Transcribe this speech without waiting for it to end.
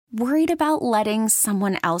Worried about letting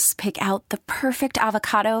someone else pick out the perfect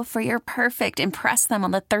avocado for your perfect impress them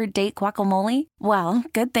on the third date guacamole? Well,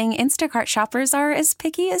 good thing Instacart shoppers are as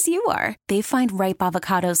picky as you are. They find ripe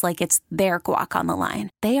avocados like it's their guac on the line.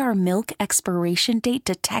 They are milk expiration date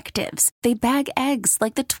detectives. They bag eggs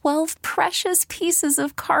like the 12 precious pieces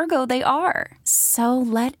of cargo they are. So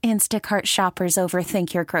let Instacart shoppers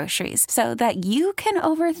overthink your groceries so that you can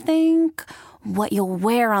overthink what you'll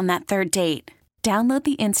wear on that third date. Download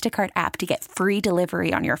the Instacart app to get free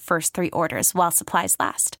delivery on your first 3 orders while supplies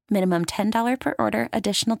last. Minimum $10 per order.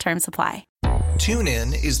 Additional terms apply.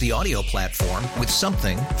 TuneIn is the audio platform with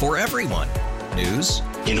something for everyone. News.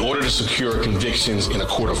 In order to secure convictions in a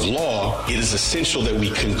court of law, it is essential that we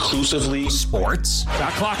conclusively. Sports.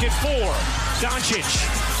 Shot clock at 4.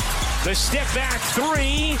 Doncic. The step back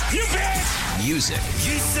 3. You bet. Music.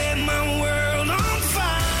 You set my world on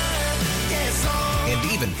fire.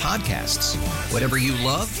 And even podcasts. Whatever you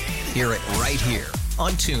love, hear it right here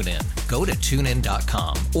on TuneIn. Go to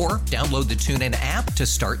TuneIn.com or download the TuneIn app to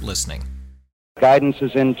start listening. Guidance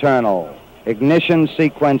is internal. Ignition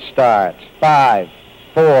sequence starts. 5,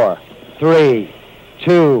 4, 3,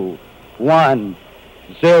 2, 1,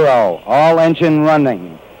 0. All engine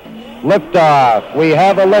running. Liftoff. We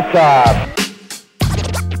have a liftoff.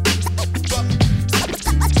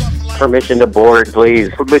 Permission to board, please.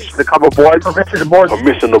 Permission to come aboard. Permission to board.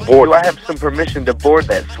 Permission to board. Do I have some permission to board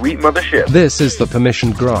that sweet mothership? This is the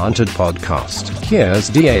Permission Granted podcast. Here's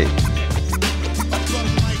DA.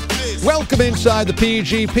 Welcome inside the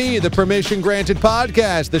PGP, the Permission Granted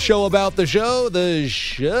podcast, the show about the show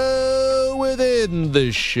within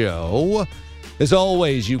the show. As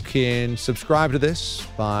always, you can subscribe to this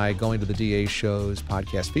by going to the DA Show's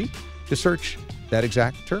podcast feed. Just search that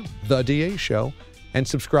exact term, The DA Show, and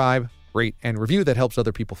subscribe, rate, and review. That helps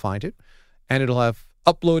other people find it. And it'll have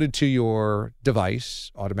uploaded to your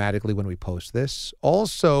device automatically when we post this.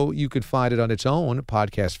 Also, you could find it on its own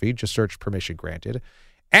podcast feed. Just search Permission Granted.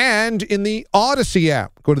 And in the Odyssey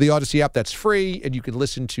app. Go to the Odyssey app. That's free. And you can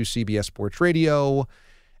listen to CBS Sports Radio,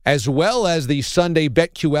 as well as the Sunday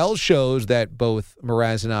BetQL shows that both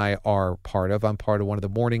Mraz and I are part of. I'm part of one of the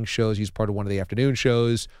morning shows. He's part of one of the afternoon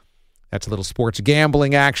shows. That's a little sports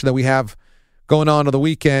gambling action that we have going on the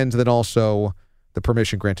weekends, and then also the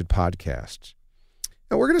Permission Granted podcast.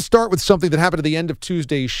 Now, we're going to start with something that happened at the end of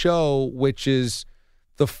Tuesday's show, which is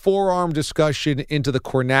the forearm discussion into the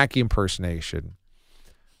Kornacki impersonation.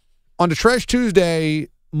 On the Trash Tuesday,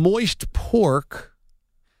 Moist Pork,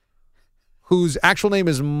 whose actual name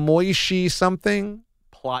is Moishi something.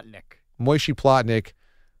 Moishi Plotnick.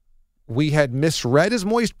 We had misread as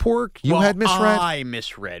Moist Pork. You had misread? I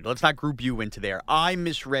misread. Let's not group you into there. I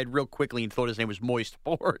misread real quickly and thought his name was Moist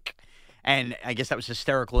Pork. And I guess that was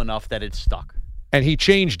hysterical enough that it stuck. And he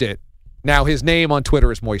changed it. Now his name on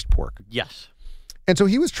Twitter is Moist Pork. Yes. And so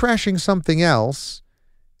he was trashing something else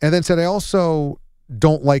and then said, I also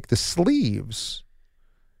don't like the sleeves.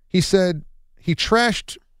 He said he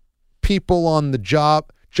trashed people on the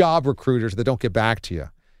job recruiters that don't get back to you.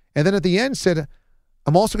 And then at the end said,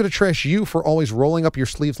 I'm also going to trash you for always rolling up your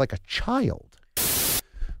sleeves like a child.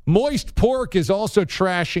 Moist Pork is also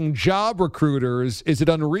trashing job recruiters. Is it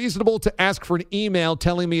unreasonable to ask for an email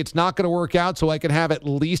telling me it's not going to work out so I can have at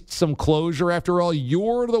least some closure? After all,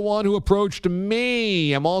 you're the one who approached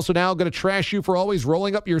me. I'm also now going to trash you for always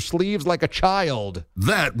rolling up your sleeves like a child.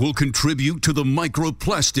 That will contribute to the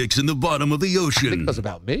microplastics in the bottom of the ocean. I think it was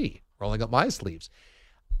about me rolling up my sleeves.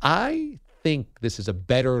 I think this is a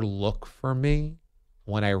better look for me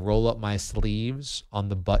when I roll up my sleeves on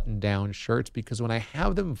the button-down shirts, because when I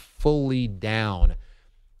have them fully down,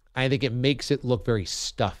 I think it makes it look very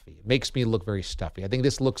stuffy. It makes me look very stuffy. I think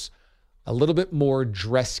this looks a little bit more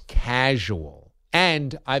dress casual.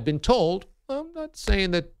 And I've been told, well, I'm not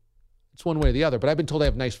saying that it's one way or the other, but I've been told I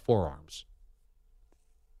have nice forearms.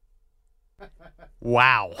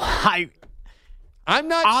 Wow.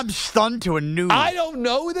 I'm stunned to a new. I don't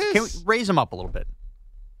know this. Can we raise them up a little bit?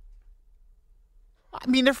 I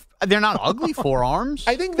mean, they're not ugly forearms.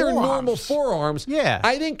 I think they're normal forearms. Yeah.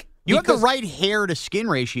 I think you have the right hair to skin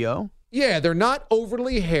ratio. Yeah, they're not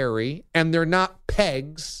overly hairy and they're not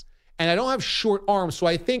pegs, and I don't have short arms, so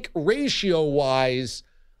I think ratio-wise,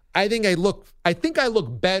 I think I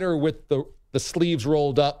look better with the sleeves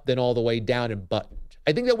rolled up than all the way down and buttoned.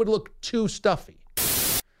 I think that would look too stuffy.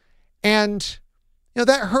 And that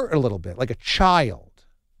hurt a little bit, like a child.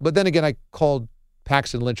 But then again, I called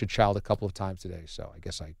Paxton Lynch a child a couple of times today, so I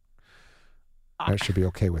guess I should be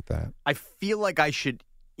okay with that. I feel like I should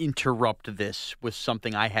interrupt this with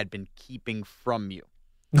something I had been keeping from you.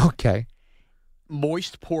 Okay.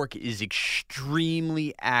 Moist Pork is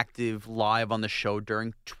extremely active live on the show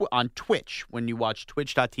on Twitch when you watch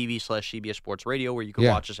twitch.tv/CBS Sports Radio, where you can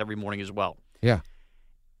watch us every morning as well. Yeah.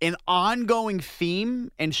 An ongoing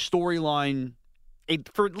theme and storyline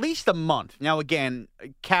for at least a month. Now, again,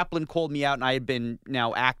 Kaplan called me out, and I had been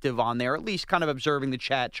now active on there, at least kind of observing the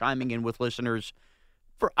chat, chiming in with listeners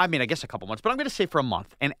for, I guess a couple months, but I'm going to say for a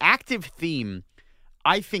month. An active theme,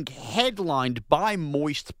 I think, headlined by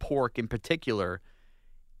Moist Pork in particular,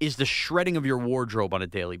 is the shredding of your wardrobe on a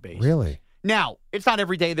daily basis. Really? Now, it's not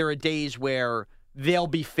every day. There are days where they'll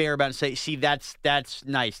be fair about it and say, see, that's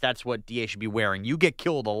nice. That's what DA should be wearing. You get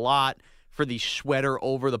killed a lot for the sweater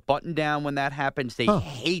over the button down when that happens. They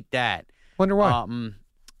hate that. Wonder why.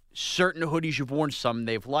 Certain hoodies you've worn, some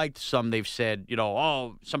they've liked, some they've said,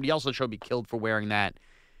 somebody else on the show be killed for wearing that.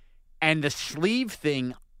 And the sleeve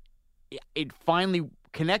thing, it finally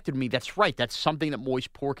connected me. That's right. That's something that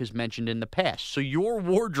Moist Pork has mentioned in the past. So your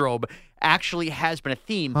wardrobe actually has been a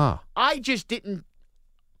theme. I just didn't.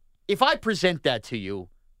 If I present that to you,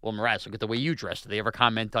 well, Mraz, look at the way you dressed. Did they ever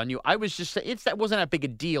comment on you? I was just saying, that wasn't that big a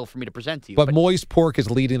deal for me to present to you. But Moist Pork is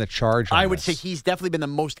leading the charge on I would this. say he's definitely been the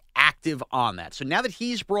most active on that. So now that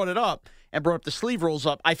he's brought it up and brought up the sleeve rolls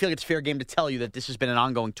up, I feel like it's fair game to tell you that this has been an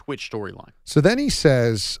ongoing Twitch storyline. So then he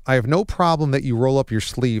says, I have no problem that you roll up your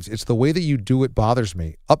sleeves. It's the way that you do it bothers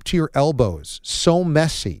me. Up to your elbows. So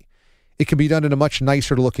messy. It can be done in a much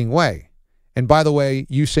nicer looking way. And by the way,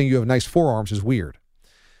 you saying you have nice forearms is weird.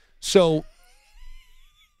 So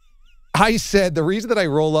I said the reason that I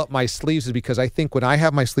roll up my sleeves is because I think when I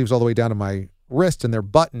have my sleeves all the way down to my wrist and they're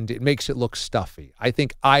buttoned, it makes it look stuffy. I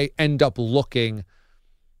think I end up looking,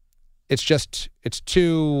 it's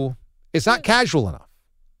not casual enough.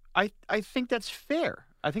 I think that's fair.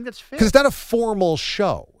 Because it's not a formal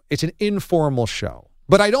show. It's an informal show.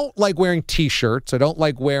 But I don't like wearing T-shirts.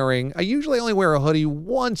 I usually only wear a hoodie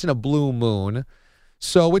once in a blue moon.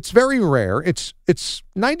 So it's very rare. It's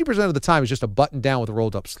 90% of the time it's just a button down with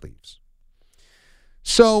rolled up sleeves.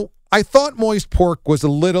 So I thought Moist Pork was a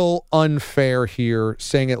little unfair here,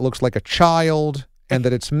 saying it looks like a child and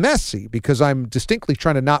that it's messy because I'm distinctly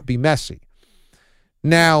trying to not be messy.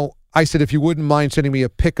 Now, I said, if you wouldn't mind sending me a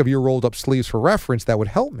pic of your rolled up sleeves for reference, that would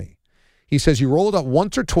help me. He says, you rolled up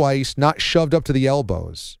once or twice, not shoved up to the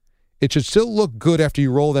elbows. It should still look good after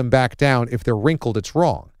you roll them back down. If they're wrinkled, it's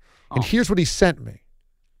wrong. And here's what he sent me.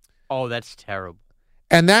 Oh, that's terrible.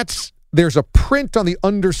 And there's a print on the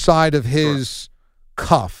underside of his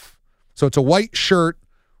cuff. So it's a white shirt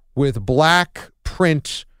with black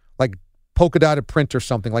print, like polka dotted print or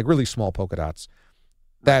something, like really small polka dots.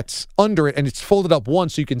 That's under it, and it's folded up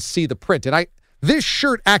once so you can see the print. And this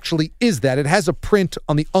shirt actually is that. It has a print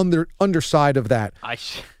on the underside of that.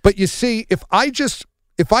 But you see, if I just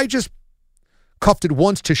cuffed it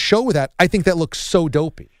once to show that, I think that looks so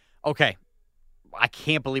dopey. Okay. I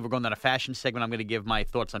can't believe we're going down a fashion segment. I'm going to give my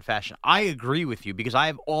thoughts on fashion. I agree with you because I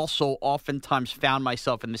have also oftentimes found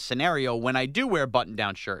myself in this scenario when I do wear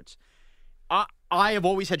button-down shirts. I have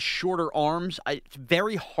always had shorter arms. It's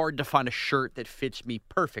very hard to find a shirt that fits me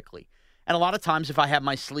perfectly. And a lot of times if I have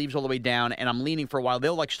my sleeves all the way down and I'm leaning for a while,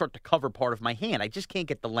 they'll start to cover part of my hand. I just can't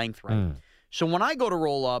get the length right. So when I go to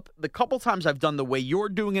roll up, the couple times I've done the way you're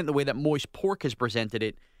doing it, the way that Moist Pork has presented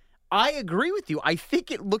it, I agree with you. I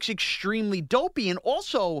think it looks extremely dopey. And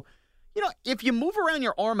also, if you move around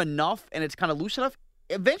your arm enough and it's kind of loose enough,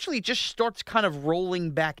 eventually it just starts kind of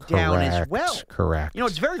rolling back down as well. Correct.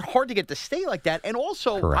 It's very hard to get to stay like that. And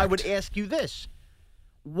also, I would ask you this.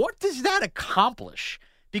 What does that accomplish?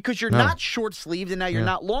 Because you're not short-sleeved and now you're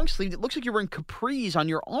not long-sleeved. It looks like you're wearing capris on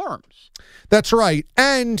your arms. That's right.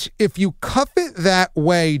 And if you cuff it that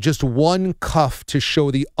way, just one cuff to show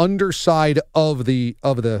the underside of the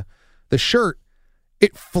shirt,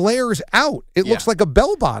 it flares out. It looks like a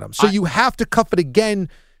bell bottom. So you have to cuff it again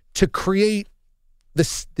to create the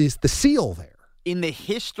seal there. In the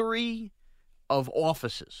history of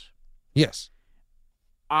offices, yes,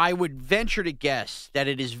 I would venture to guess that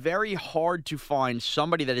it is very hard to find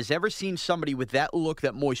somebody that has ever seen somebody with that look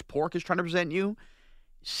that Moist Pork is trying to present you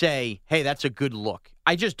say, hey, that's a good look.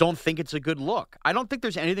 I just don't think it's a good look. I don't think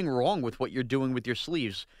there's anything wrong with what you're doing with your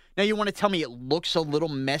sleeves. Now, you want to tell me it looks a little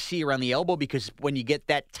messy around the elbow because when you get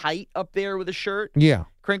that tight up there with a shirt,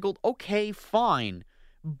 crinkled, okay, fine.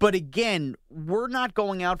 But again, we're not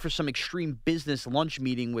going out for some extreme business lunch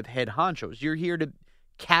meeting with head honchos. You're here to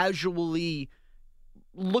casually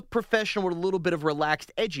look professional with a little bit of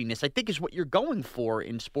relaxed edginess, I think is what you're going for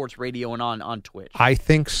in sports radio and on Twitch. I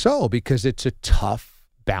think so, because it's a tough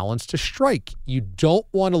balance to strike. You don't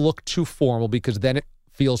want to look too formal because then it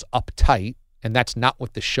feels uptight, and that's not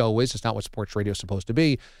what the show is. It's not what sports radio is supposed to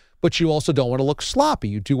be. but you also don't want to look sloppy.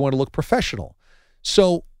 You do want to look professional.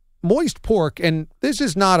 So Moist Pork, and this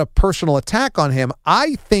is not a personal attack on him,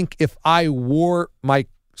 I think if I wore my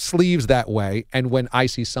sleeves that way, and when I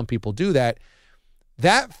see some people do that,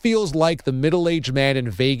 that feels like the middle-aged man in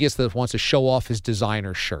Vegas that wants to show off his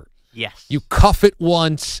designer shirt. Yes. You cuff it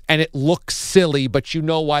once, and it looks silly, but you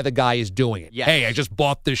know why the guy is doing it. Yes. Hey, I just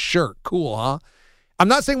bought this shirt. Cool, huh? I'm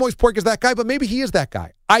not saying Moist Pork is that guy, but maybe he is that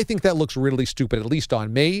guy. I think that looks really stupid, at least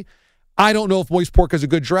on me. I don't know if Moist Pork is a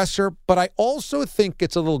good dresser, but I also think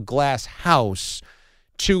it's a little glass house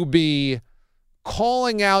to be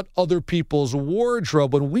calling out other people's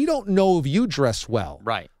wardrobe when we don't know if you dress well.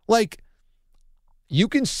 Right. Like, you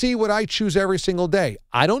can see what I choose every single day.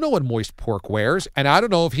 I don't know what Moist Pork wears, and I don't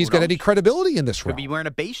know if he's got any credibility in this Could realm. be wearing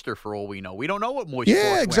a baster for all we know. We don't know what Moist Pork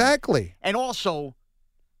Yeah, wears. exactly. And also,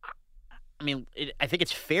 I mean, I think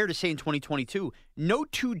it's fair to say in 2022, no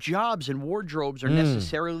two jobs and wardrobes are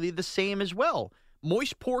necessarily the same as well.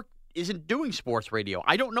 Moist Pork isn't doing sports radio.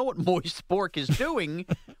 I don't know what Moist Pork is doing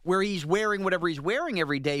where he's wearing whatever he's wearing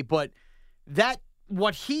every day, but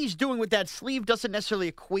what he's doing with that sleeve doesn't necessarily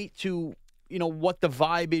equate to what the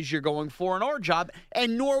vibe is you're going for in our job,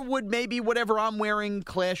 and nor would maybe whatever I'm wearing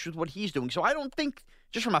clash with what he's doing. So I don't think,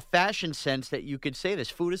 just from a fashion sense, that you could say this.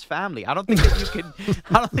 Food is family. I don't think that you could.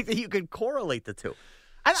 I don't think that you could correlate the two.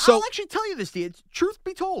 And I'll actually tell you this, Dee. Truth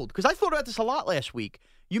be told, because I thought about this a lot last week.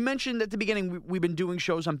 You mentioned at the beginning we've been doing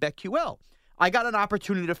shows on BetQL. I got an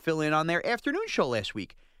opportunity to fill in on their afternoon show last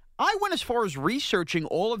week. I went as far as researching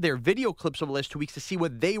all of their video clips over the last 2 weeks to see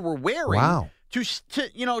what they were wearing. Wow. To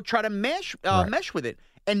try to mesh with it.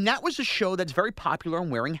 And that was a show that's very popular on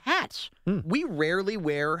wearing hats. We rarely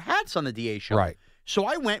wear hats on the DA show. Right. So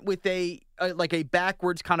I went with a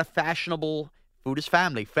backwards kind of fashionable, food is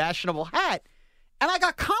family, fashionable hat. And I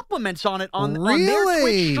got compliments on it on their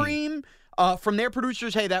Twitch stream from their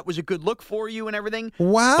producers. Hey, that was a good look for you and everything.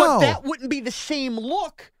 Wow. But that wouldn't be the same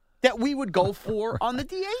look that we would go for on the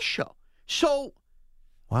DA show. So.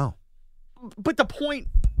 Wow. But the point...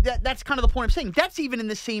 That's kind of the point I'm saying. That's even in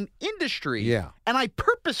the same industry. Yeah. And I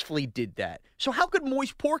purposefully did that. So how could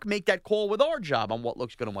Moist Pork make that call with our job on what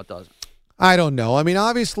looks good and what doesn't? I don't know. I mean,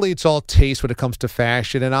 obviously, it's all taste when it comes to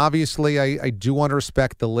fashion. And obviously, I do want to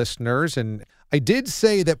respect the listeners. And I did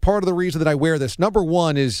say that part of the reason that I wear this, number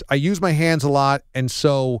one, is I use my hands a lot. And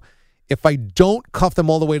so if I don't cuff them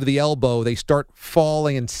all the way to the elbow, they start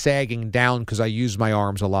falling and sagging down because I use my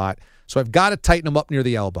arms a lot. So I've got to tighten them up near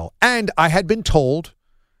the elbow. And I had been told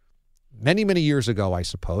many, many years ago, I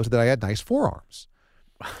suppose, that I had nice forearms.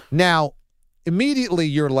 Now, immediately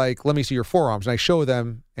you're like, let me see your forearms. And I show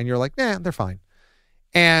them, and you're like, nah, they're fine.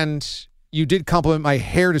 And you did compliment my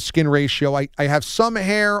hair to skin ratio. I have some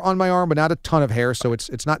hair on my arm, but not a ton of hair, so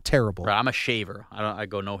it's not terrible. Right, I'm a shaver. I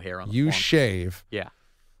go no hair on the You forearm. shave. Yeah.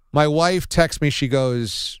 My wife texts me, she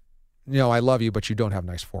goes, I love you, but you don't have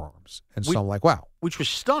nice forearms. And so I'm like, wow. Which was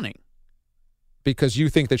stunning. Because you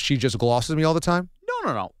think that she just glosses me all the time?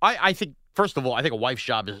 No. I think, first of all, I think a wife's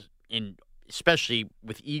job is, especially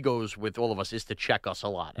with egos with all of us, is to check us a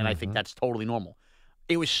lot. And I think that's totally normal.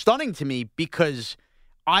 It was stunning to me because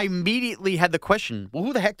I immediately had the question, well,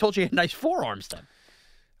 who the heck told you had nice forearms then?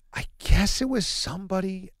 I guess it was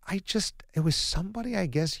somebody, I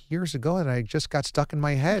guess, years ago that I just got stuck in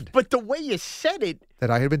my head. But the way you said it. That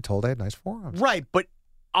I had been told I had nice forearms. Right, but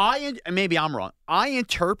maybe I'm wrong. I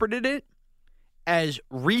interpreted it as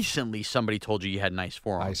recently somebody told you had nice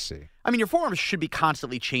forearms. I see. I mean, your forearms should be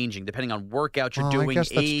constantly changing depending on workouts you're doing, I guess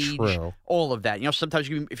that's age, true. all of that. Sometimes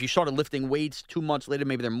if you started lifting weights 2 months later,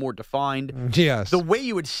 maybe they're more defined. Yes. The way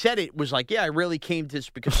you had said it was like, yeah, I really came to this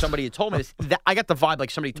because somebody had told me this. I got the vibe like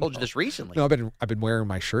somebody told you this recently. No, I've been wearing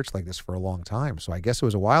my shirts like this for a long time, so I guess it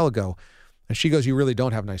was a while ago. And she goes, you really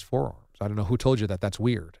don't have nice forearms. I don't know who told you that. That's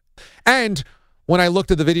weird. And when I looked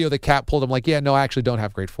at the video that Kat pulled, I'm like, yeah, no, I actually don't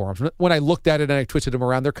have great forearms. When I looked at it and I twisted them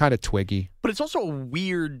around, they're kind of twiggy. But it's also a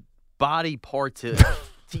weird body part to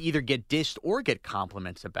either get dissed or get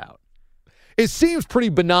compliments about. It seems pretty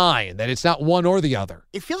benign that it's not one or the other.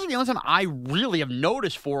 It feels like the only time I really have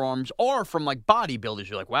noticed forearms are from like bodybuilders.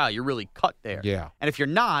 You're like, wow, you're really cut there. Yeah. And if you're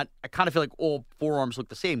not, I kind of feel like all forearms look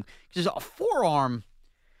the same. Because a forearm,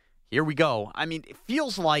 here we go. I mean, it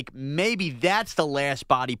feels like maybe that's the last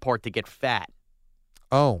body part to get fat.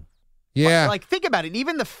 Oh, yeah. Like, think about it.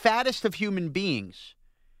 Even the fattest of human beings,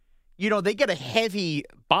 they get a heavy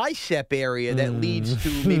bicep area that leads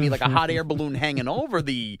to maybe like a hot air balloon hanging over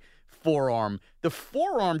the forearm. The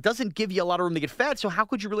forearm doesn't give you a lot of room to get fat, so how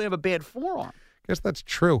could you really have a bad forearm? I guess that's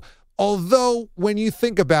true. Although, when you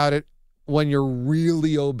think about it, when you're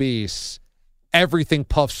really obese, everything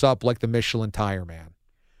puffs up like the Michelin Tire Man.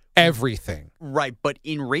 everything. Right, but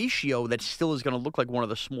in ratio, that still is going to look like one of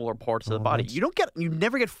the smaller parts of the body. You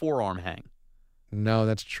never get forearm hang. No,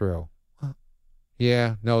 that's true.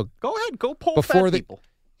 Yeah, no. Go ahead, go pull fat people.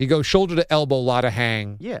 You go shoulder to elbow, a lot of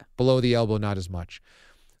hang. Yeah. Below the elbow, not as much.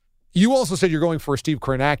 You also said you're going for a Steve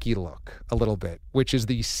Kornacki look a little bit, which is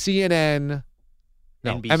the CNN,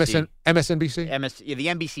 NBC. MSNBC? The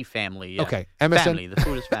NBC family. Yeah. Okay. Family, the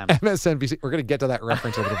food is family. MSNBC. We're going to get to that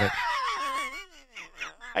reference a little bit.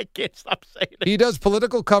 I can't stop saying it. He does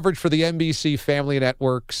political coverage for the NBC family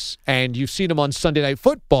networks, and you've seen him on Sunday Night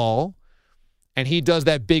Football, and he does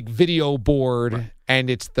that big video board, and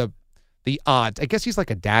it's the odds. I guess he's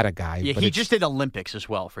like a data guy. Yeah, he just did Olympics as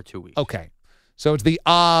well for 2 weeks. Okay. So it's the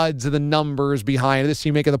odds and the numbers behind this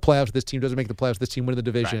team making the playoffs, this team doesn't make the playoffs, this team winning the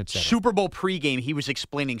division, right. etc. Super Bowl pregame, he was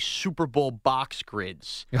explaining Super Bowl box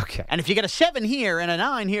grids. Okay. And if you get a 7 here and a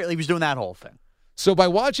 9 here, he was doing that whole thing. So by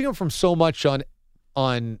watching him from so much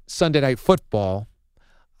on Sunday Night Football,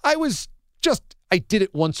 I did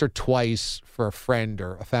it once or twice for a friend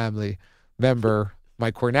or a family member, my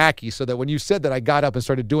Kornacki, so that when you said that, I got up and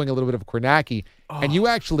started doing a little bit of Kornacki, and you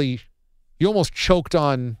almost choked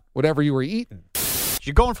on whatever you were eating.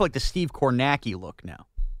 You're going for like the Steve Kornacki look now.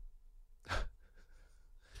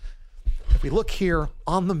 If we look here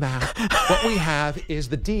on the map, what we have is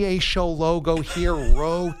the DA Show logo here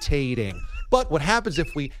rotating. But what happens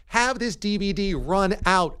if we have this DVD run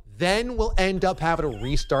out, then we'll end up having to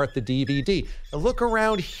restart the DVD. Now look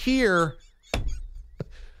around here.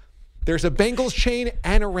 There's a Bengals chain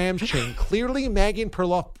and a Rams chain. Clearly, Maggie and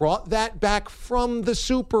Perloff brought that back from the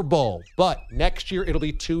Super Bowl. But next year, it'll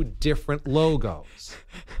be 2 different logos.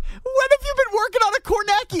 When have you been working on a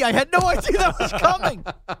Kornacki? I had no idea that was coming.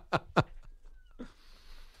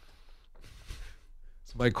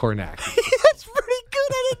 It's my Kornacki. That's pretty good.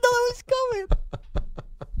 I didn't know it was coming.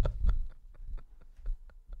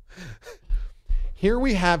 Here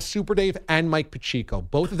we have Super Dave and Mike Pacheco.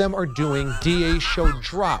 Both of them are doing DA Show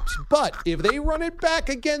drops. But if they run it back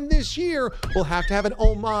again this year, we'll have to have an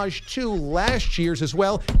homage to last year's as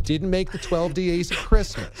well. Didn't make the 12 DAs at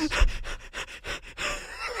Christmas.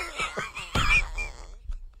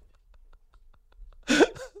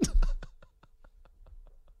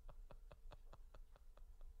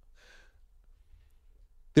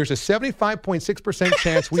 There's a 75.6%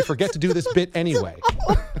 chance we forget to do this bit anyway.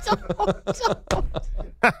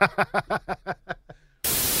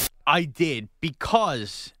 I did,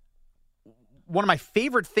 because one of my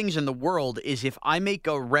favorite things in the world is if I make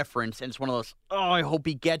a reference and it's one of those, I hope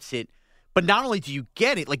he gets it. But not only do you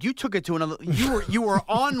get it, like you took it to another, you were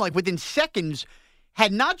on like within seconds,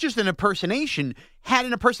 had not just an impersonation, had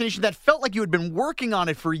an impersonation that felt like you had been working on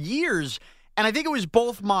it for years. And I think it was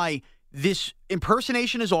both this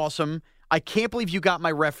impersonation is awesome, I can't believe you got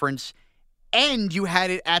my reference, and you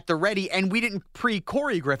had it at the ready, and we didn't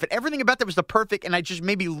pre-choreograph it. Everything about that was the perfect, and I just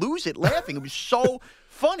made me lose it laughing. It was so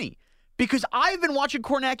funny. Because I've been watching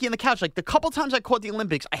Kornacki on the couch. Like, the couple times I caught the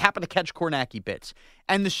Olympics, I happened to catch Kornacki bits.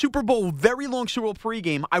 And the Super Bowl, very long Super Bowl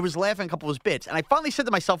pregame, I was laughing at a couple of his bits. And I finally said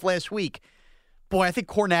to myself last week, boy, I think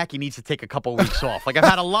Kornacki needs to take a couple of weeks off. Like, I've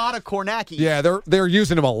had a lot of Kornacki. Yeah, they're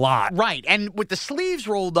using him a lot. Right. And with the sleeves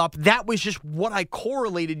rolled up, that was just what I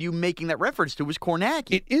correlated you making that reference to was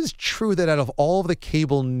Kornacki. It is true that out of all of the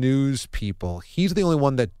cable news people, he's the only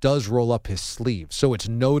one that does roll up his sleeves, so it's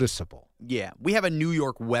noticeable. Yeah. We have a New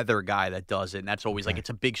York weather guy that does it, and that's always like, it's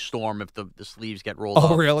a big storm if the sleeves get rolled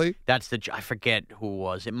up. Oh, really? That's I forget who it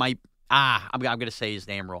was. It might... I'm going to say his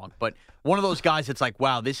name wrong. But one of those guys that's like,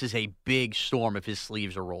 wow, this is a big storm if his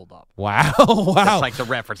sleeves are rolled up. Wow. That's like the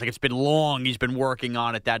reference. Like, it's been long. He's been working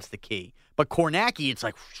on it. That's the key. But Kornacki, it's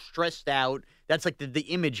like stressed out. That's like the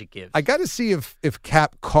image it gives. I got to see if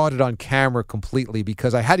Cap caught it on camera completely,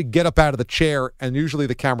 because I had to get up out of the chair, and usually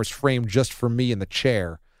the camera's framed just for me in the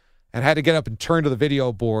chair. And I had to get up and turn to the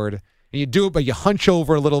video board. And you do it, but you hunch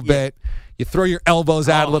over a little bit. You throw your elbows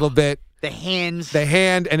out a little bit. The hands. The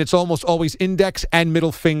hand, and it's almost always index and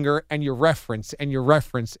middle finger, and your reference, and your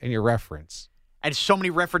reference, and your reference. And so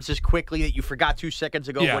many references quickly that you forgot 2 seconds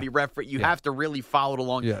ago what he referenced. You have to really follow it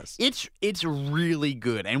along. Yes. It's really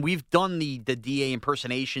good. And we've done the DA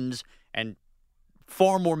impersonations, and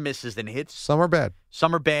far more misses than hits. Some are bad.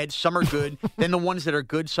 Some are bad. Some are good. Then the ones that are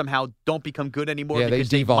good somehow don't become good anymore because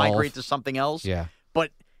they migrate to something else. Yeah.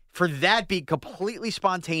 But for that being completely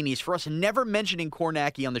spontaneous, for us never mentioning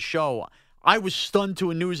Kornacki on the show, I was stunned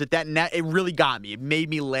to a news that it really got me. It made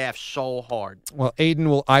me laugh so hard. Well, Aiden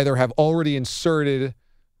will either have already inserted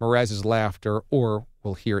Mraz's laughter, or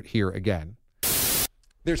we'll hear it here again.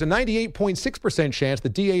 There's a 98.6% chance the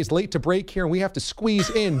DA is late to break here, and we have to squeeze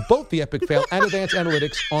in both the Epic Fail and Advanced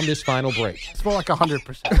Analytics on this final break. It's more like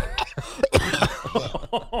 100%.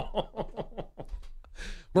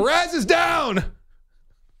 Mraz is down.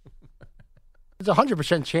 There's a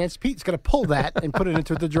 100% chance Pete's going to pull that and put it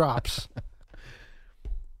into the drops.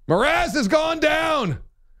 Mraz has gone down.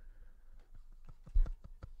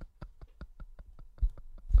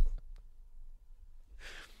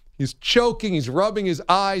 He's choking. He's rubbing his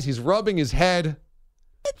eyes. He's rubbing his head.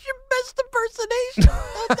 It's your best impersonation.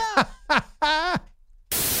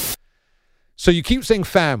 So you keep saying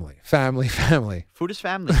family, family, family. Food is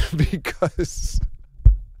family. Because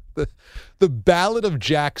the Ballad of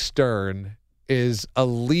Jack Stern is a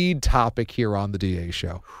lead topic here on the DA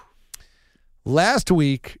Show. Last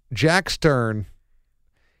week, Jack Stern,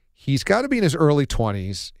 he's got to be in his early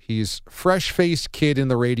 20s. He's a fresh-faced kid in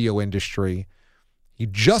the radio industry. He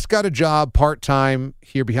just got a job part-time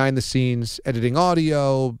here behind the scenes, editing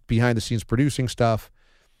audio, behind the scenes producing stuff,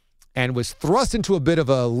 and was thrust into a bit of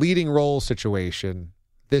a leading role situation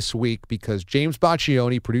this week because James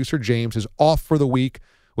Baccioni, producer James, is off for the week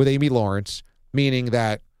with Amy Lawrence, meaning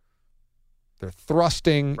that they're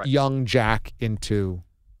thrusting young Jack into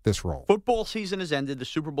this role. Football season has ended. The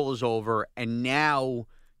Super Bowl is over. And now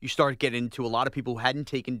you start getting into a lot of people who hadn't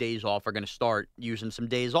taken days off are going to start using some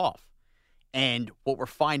days off. And what we're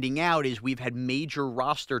finding out is we've had major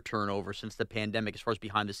roster turnover since the pandemic as far as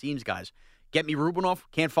behind-the-scenes guys. Get me Rubinoff,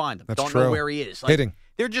 can't find him. That's Don't true. know where he is. Hitting.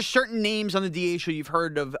 There are just certain names on the DA show you've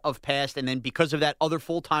heard of past, and then because of that, other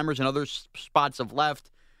full-timers and other spots have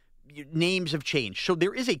left. Names have changed. So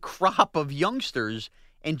there is a crop of youngsters,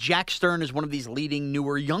 and Jack Stern is one of these leading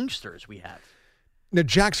newer youngsters we have. Now,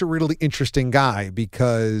 Jack's a really interesting guy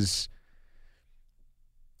because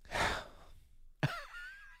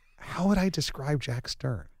how would I describe Jack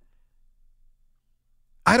Stern?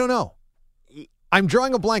 I don't know. I'm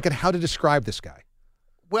drawing a blank on how to describe this guy.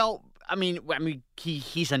 Well, I mean,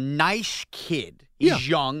 he's a nice kid. He's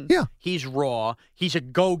young. Yeah. He's raw. He's a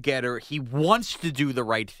go-getter. He wants to do the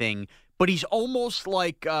right thing, but he's almost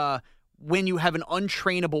like when you have an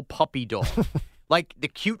untrainable puppy dog, like the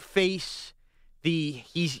cute face.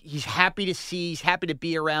 He's happy to see. He's happy to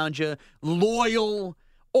be around you. Loyal.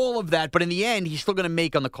 All of that, but in the end, he's still going to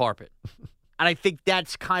make on the carpet. And I think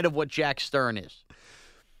that's kind of what Jack Stern is.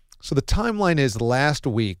 So the timeline is last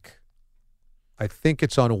week, I think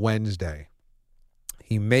it's on Wednesday,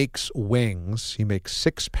 he makes wings. He makes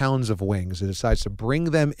 6 pounds of wings and decides to bring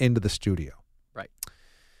them into the studio. Right.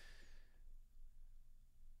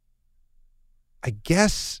 I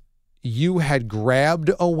guess you had grabbed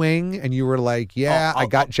a wing and you were like, I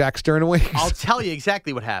got Jack Stern wings. I'll tell you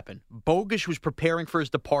exactly what happened. Bogusch was preparing for his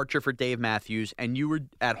departure for Dave Matthews, and you were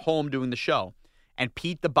at home doing the show. And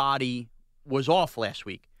Pete the Body was off last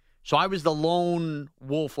week. So I was the lone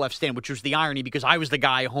wolf left standing, which was the irony because I was the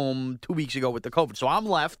guy home 2 weeks ago with the COVID. So I'm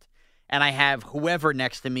left, and I have whoever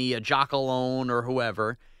next to me, a Jockalone or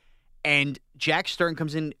whoever. And Jack Stern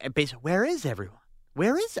comes in and basically, where is everyone?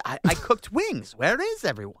 Where is I cooked wings. Where is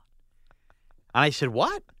everyone? And I said,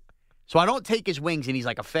 what? So I don't take his wings, and he's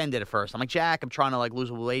like offended at first. I'm like, Jack, I'm trying to like lose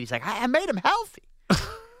a little weight. He's like, I made him healthy.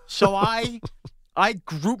 So I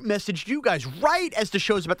group messaged you guys right as the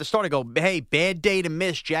show's about to start. I go, hey, bad day to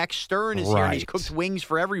miss. Jack Stern is here, and he's cooked wings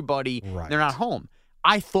for everybody. Right. They're not home.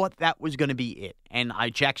 I thought that was going to be it. And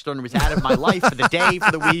Jack Stern was out of my life for the day,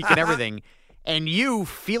 for the week, and everything. And you,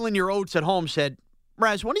 feeling your oats at home, said,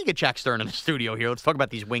 Mraz, when do you get Jack Stern in the studio here? Let's talk about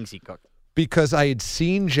these wings he cooked. Because I had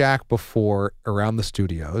seen Jack before around the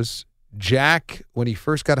studios. Jack, when he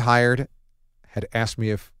first got hired, had asked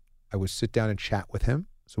me if I would sit down and chat with him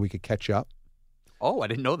so we could catch up. Oh, I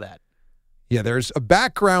didn't know that. Yeah, there's a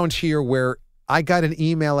background here where I got an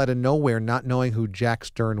email out of nowhere not knowing who Jack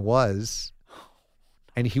Stern was,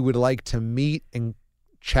 and he would like to meet and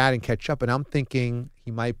chat and catch up. And I'm thinking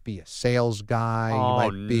he might be a sales guy. He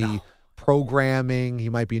might be programming. He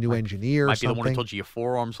might be a new engineer or something. Might be the one who told you your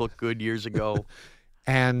forearms looked good years ago.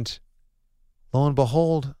 And lo and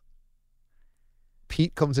behold,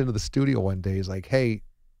 Pete comes into the studio one day. He's like, hey,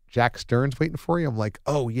 Jack Stern's waiting for you. I'm like,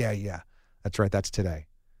 oh, yeah. That's right. That's today.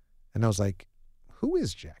 And I was like, who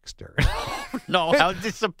is Jack Stern? No, how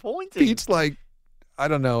disappointing. Pete's like, I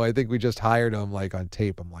don't know. I think we just hired him like on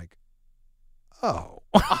tape. I'm like, oh.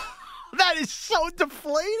 That is so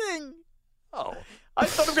deflating. Oh. I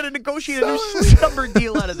thought I'm going to negotiate a new sleep number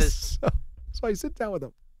deal out of this. So I sit down with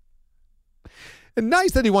him. And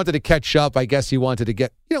nice that he wanted to catch up. I guess he wanted to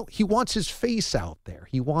get, he wants his face out there.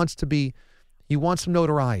 He wants some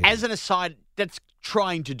notoriety. As an aside, that's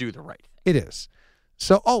trying to do the right thing. It is.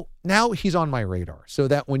 So, now he's on my radar. So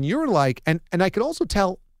that when you're like, and I could also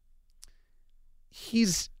tell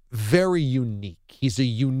he's very unique. He's a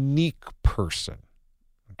unique person.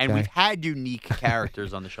 And we've had unique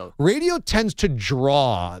characters on the show. Radio tends to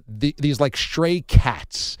draw these like stray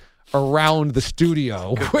cats around the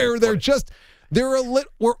studio where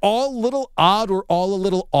we're all a little odd. We're all a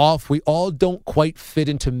little off. We all don't quite fit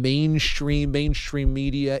into mainstream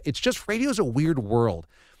media. It's just radio's a weird world.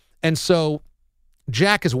 And so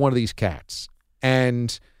Jack is one of these cats.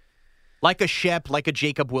 And like a Shep, like a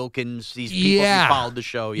Jacob Wilkins, these people who followed the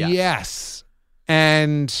show. Yeah. Yes.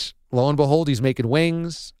 And lo and behold, he's making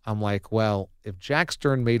wings. I'm like, well, if Jack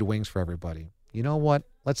Stern made wings for everybody, you know what?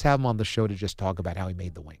 Let's have him on the show to just talk about how he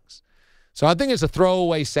made the wings. So I think it's a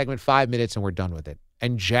throwaway segment, 5 minutes, and we're done with it.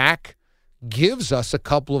 And Jack gives us a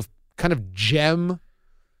couple of kind of gem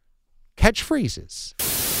catchphrases.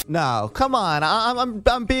 No, come on.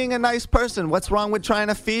 I'm being a nice person. What's wrong with trying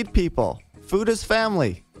to feed people? Food is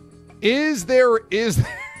family. Is there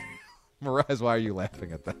Mraz, why are you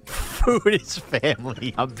laughing at that? Food is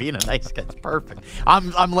family. I'm being a nice guy. It's perfect.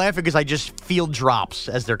 I'm laughing because I just feel drops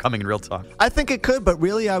as they're coming in real time. I think it could, but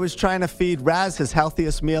really I was trying to feed Raz his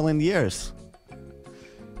healthiest meal in years.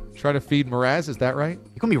 Try to feed Mraz, is that right?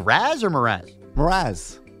 You call me Raz or Mraz?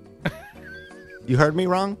 Mraz. You heard me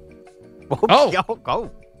wrong?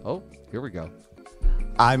 Oh, here we go.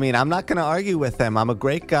 I mean, I'm not going to argue with him. I'm a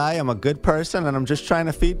great guy. I'm a good person, and I'm just trying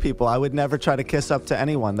to feed people. I would never try to kiss up to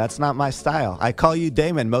anyone. That's not my style. I call you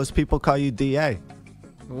Damon. Most people call you D.A.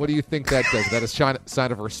 What do you think that does? Is that a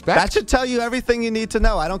sign of respect? That should tell you everything you need to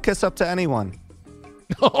know. I don't kiss up to anyone.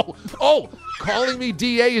 Calling me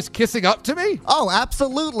D.A. is kissing up to me? Oh,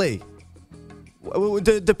 absolutely.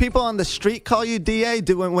 Do people on the street call you D.A.?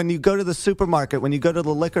 When you go to the supermarket, when you go to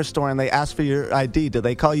the liquor store and they ask for your ID, do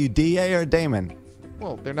they call you D.A. or Damon?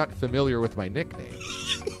 Well, they're not familiar with my nickname.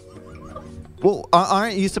 Well,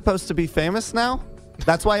 aren't you supposed to be famous now?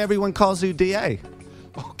 That's why everyone calls you D.A.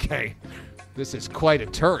 Okay. This is quite a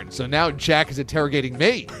turn. So now Jack is interrogating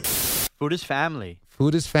me. Food is family.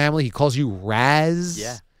 Food is family. He calls you Raz.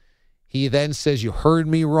 Yeah. He then says you heard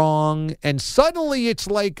me wrong. And suddenly it's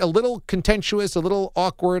like a little contentious, a little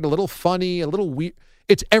awkward, a little funny, a little weird.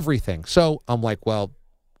 It's everything. So I'm like, well,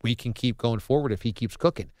 we can keep going forward if he keeps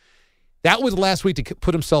cooking. That was last week to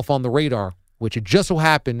put himself on the radar, which it just so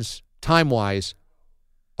happens, time-wise,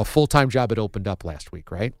 a full-time job had opened up last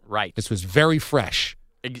week, right? Right. This was very fresh.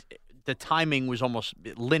 The timing was almost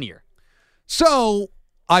linear. So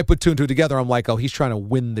I put two and two together. I'm like, he's trying to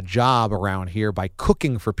win the job around here by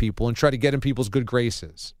cooking for people and try to get in people's good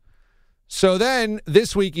graces. So then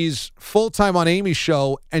this week he's full-time on Amy's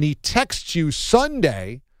show, and he texts you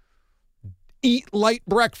Sunday, eat light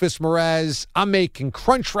breakfast, Mraz. I'm making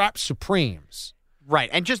Crunchwrap Supremes. Right.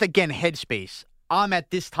 And just, again, headspace. I'm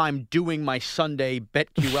at this time doing my Sunday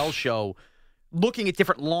BetQL show, looking at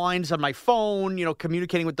different lines on my phone,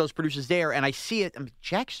 communicating with those producers there, and I see it. I'm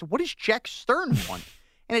like, what does Jack Stern want?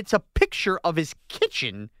 And it's a picture of his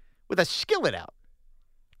kitchen with a skillet out.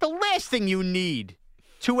 The last thing you need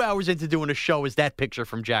 2 hours into doing a show is that picture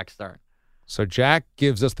from Jack Stern. So Jack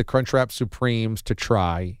gives us the Crunchwrap Supremes to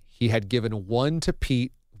try. He had given one to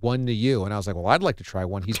Pete, one to you. And I was like, well, I'd like to try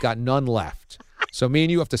one. He's got none left. So me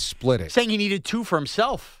and you have to split it. Saying he needed two for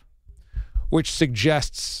himself. Which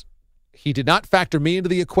suggests he did not factor me into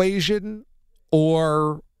the equation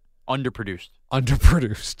or... Underproduced.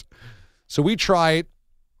 So we try it.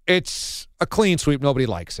 It's a clean sweep. Nobody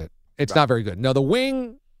likes it. It's not very good. Now, the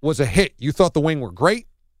wing was a hit. You thought the wing were great.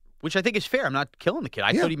 Which I think is fair. I'm not killing the kid.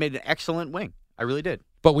 I thought he made an excellent wing. I really did.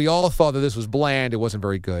 But we all thought that this was bland. It wasn't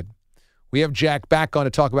very good. We have Jack back on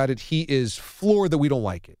to talk about it. He is floored that we don't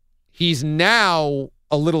like it. He's now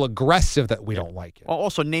a little aggressive that we don't like it. Well,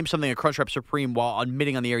 also, name something a Crunchwrap Supreme while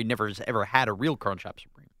admitting on the air he never has ever had a real Crunchwrap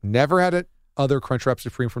Supreme. Never had an other Crunchwrap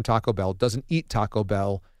Supreme from Taco Bell. Doesn't eat Taco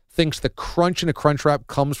Bell. Thinks the crunch in a Crunchwrap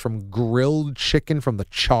comes from grilled chicken from the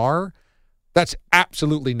char. That's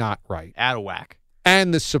absolutely not right. Out of whack.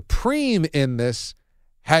 And the Supreme in this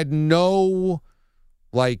had no...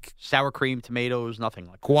 sour cream, tomatoes, nothing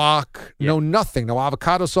like guac, that. Nothing. No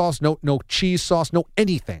avocado sauce, no cheese sauce, no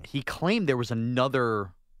anything. He claimed there was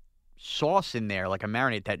another sauce in there, like a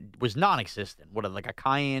marinade, that was non-existent. Like a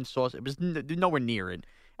cayenne sauce? It was nowhere near it.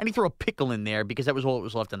 And he threw a pickle in there because that was all that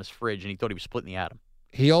was left in his fridge, and he thought he was splitting the atom.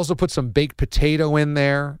 He also put some baked potato in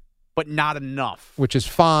there. But not enough. Which is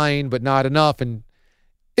fine, but not enough. And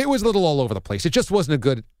it was a little all over the place. It just wasn't a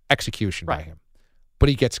good execution by him. But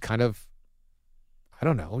he gets kind of...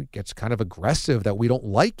 he gets kind of aggressive that we don't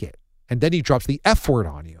like it. And then he drops the F word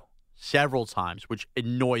on you. Several times, which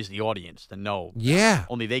annoys the audience to know. Yeah.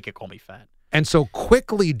 Only they could call me fat. And so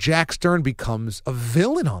quickly, Jack Stern becomes a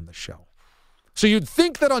villain on the show. So you'd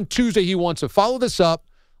think that on Tuesday he wants to follow this up.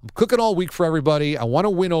 I'm cooking all week for everybody. I want to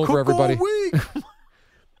win over everybody. All week.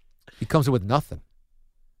 He comes in with nothing.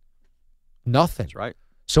 Nothing. That's right.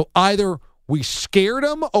 So either we scared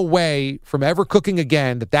him away from ever cooking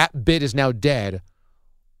again, that bit is now dead,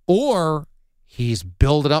 or he's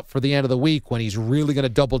building up for the end of the week when he's really going to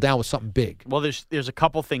double down with something big. Well, there's a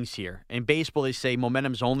couple things here. In baseball, they say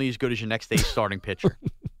momentum's only as good as your next day's starting pitcher.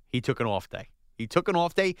 He took an off day.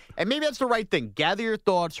 And maybe that's the right thing. Gather your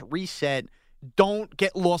thoughts, reset. Don't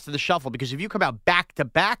get lost in the shuffle, because if you come out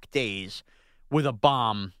back-to-back days with a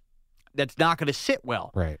bomb, that's not going to sit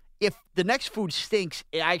well. Right. If the next food stinks,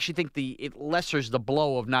 I actually think it lessens the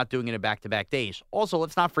blow of not doing it in back-to-back days. Also,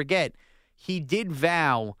 let's not forget, he did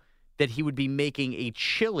vow that he would be making a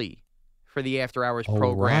chili for the After Hours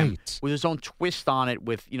program with his own twist on it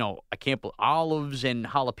with, I can't believe olives and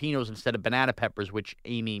jalapenos instead of banana peppers, which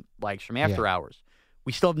Amy likes from After Hours.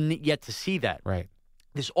 We still have yet to see that. Right.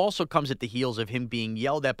 This also comes at the heels of him being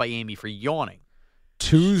yelled at by Amy for yawning.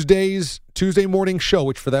 Tuesday morning show,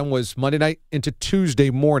 which for them was Monday night into Tuesday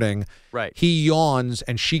morning. Right. He yawns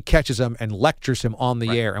and she catches him and lectures him on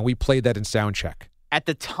the air, and we played that in sound check. At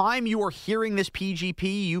the time you are hearing this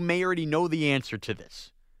PGP, you may already know the answer to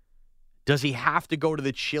this. Does he have to go to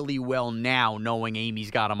the chili well now, knowing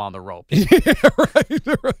Amy's got him on the ropes?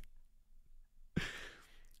 Right.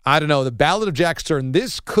 I don't know. The Ballad of Jack Stern,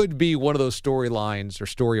 this could be one of those storylines or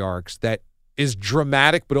story arcs that is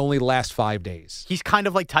dramatic but only lasts 5 days. He's kind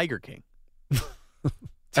of like Tiger King.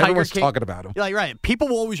 Everyone's talking about him. Like, right. People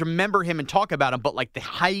will always remember him and talk about him, but like the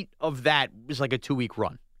height of that was like a 2-week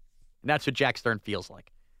run. And that's what Jack Stern feels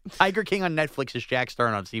like. Tiger King on Netflix is Jack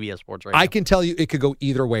Stern on CBS Sports right now. I can tell you it could go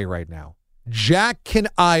either way right now. Jack can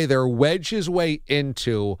either wedge his way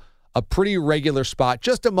into a pretty regular spot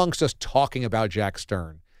just amongst us talking about Jack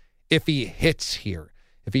Stern. If he hits here,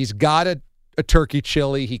 if he's got a turkey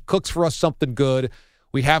chili, he cooks for us something good,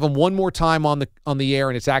 we have him one more time on the air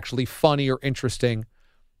and it's actually funny or interesting.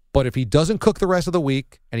 But if he doesn't cook the rest of the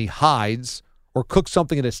week and he hides or cooks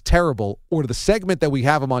something that is terrible, or the segment that we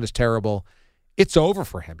have him on is terrible, it's over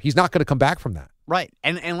for him. He's not going to come back from that. Right.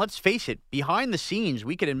 And let's face it, behind the scenes,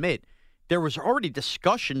 we can admit there was already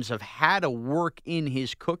discussions of how to work in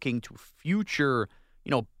his cooking to future,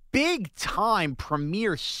 big-time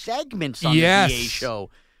premiere segments on the DA show,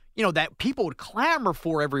 that people would clamor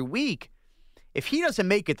for every week. If he doesn't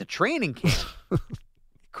make it to training camp, it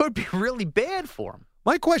could be really bad for him.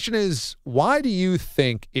 My question is, why do you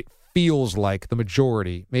think it feels like the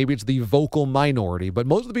majority, maybe it's the vocal minority, but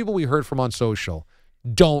most of the people we heard from on social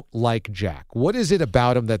don't like Jack? What is it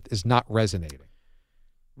about him that is not resonating?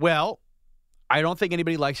 Well, I don't think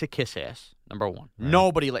anybody likes a kiss ass, number one. Right.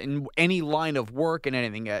 Nobody in any line of work and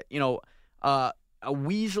anything. A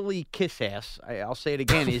weaselly kiss ass, I'll say it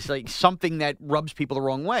again, is like something that rubs people the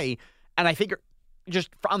wrong way. And I think just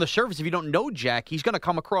on the surface, if you don't know Jack, he's going to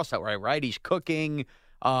come across that way, right? He's cooking,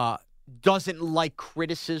 doesn't like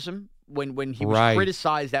criticism. When he was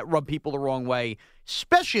criticized, that rubbed people the wrong way,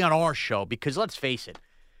 especially on our show, because let's face it,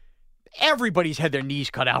 everybody's had their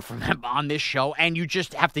knees cut out from them on this show, and you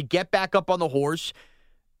just have to get back up on the horse,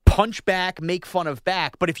 punch back, make fun of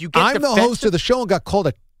back. But if you get I'm the host of the show and got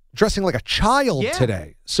called dressing like a child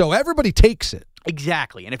today, so everybody takes it.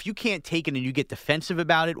 Exactly. And if you can't take it and you get defensive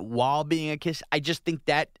about it while being a kiss, I just think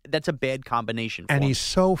that's a bad combination for him. And he's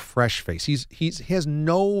so fresh-faced. He has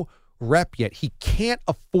no rep yet. He can't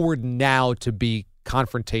afford now to be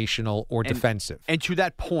confrontational or defensive. And to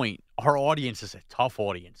that point, our audience is a tough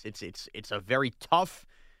audience. It's a very tough,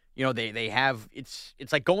 they have it's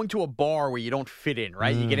like going to a bar where you don't fit in,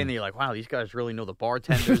 right? You get in there, you're like, wow, these guys really know the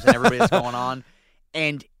bartenders and everybody that's going on.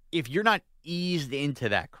 And if you're not eased into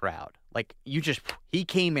that crowd, like he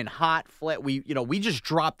came in hot, flat. We just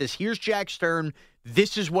dropped this. Here's Jack Stern.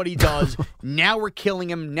 This is what he does. Now we're killing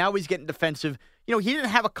him. Now he's getting defensive. He didn't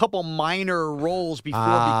have a couple minor roles before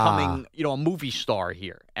becoming, a movie star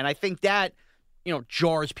here. And I think that,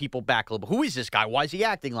 jars people back a little bit. Who is this guy? Why is he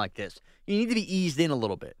acting like this? You need to be eased in a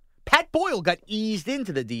little bit. Pat Boyle got eased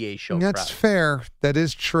into the DA show. That's fair. That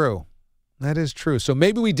is true. So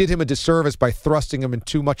maybe we did him a disservice by thrusting him in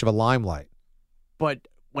too much of a limelight. But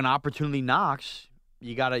when opportunity knocks,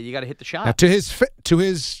 you gotta hit the shot. Now, to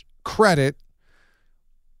his credit,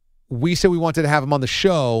 we said we wanted to have him on the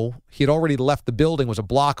show. He had already left the building, was a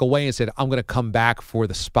block away, and said, I'm going to come back for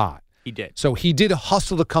the spot. He did. So he did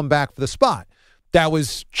hustle to come back for the spot. That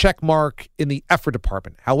was check mark in the effort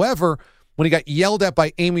department. However, when he got yelled at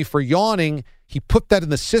by Amy for yawning, he put that in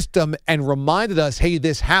the system and reminded us, hey,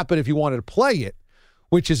 this happened if you wanted to play it,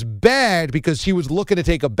 which is bad because he was looking to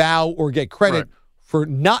take a bow or get credit for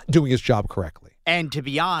not doing his job correctly. And to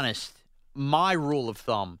be honest, my rule of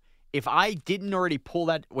thumb, if I didn't already pull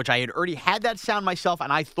that, which I had already had that sound myself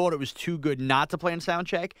and I thought it was too good not to play in sound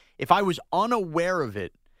check, if I was unaware of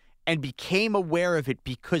it and became aware of it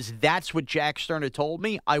because that's what Jack Stern had told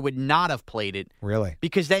me, I would not have played it. Really?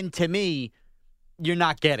 Because then to me, you're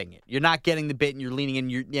not getting it. You're not getting the bit and you're leaning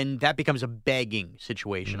in, and that becomes a begging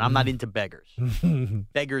situation. I'm not into beggars.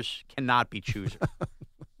 Beggars cannot be choosers.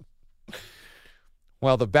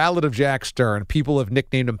 Well, the Ballad of Jack Stern, people have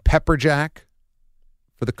nicknamed him Pepper Jack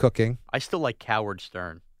for the cooking. I still like Coward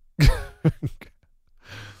Stern.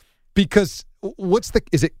 Because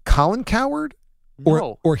is it Colin Coward?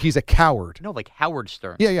 No. Or he's a coward? No, like Howard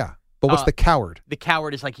Stern. Yeah. But what's the coward? The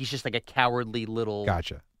coward is like, he's just like a cowardly little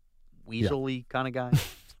Gotcha. weaselly kind of guy.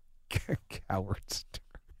 Coward Stern.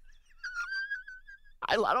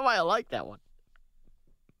 I don't know why I like that one.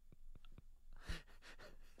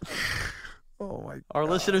 Oh, my God. Our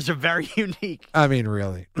listeners are very unique. I mean,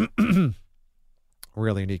 really.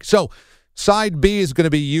 Really unique. So, side B is going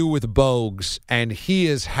to be you with Bogues, and he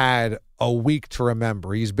has had a week to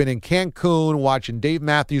remember. He's been in Cancun watching Dave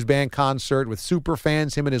Matthews Band concert with super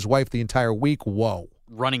fans, him and his wife, the entire week. Whoa.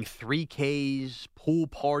 Running 3Ks, pool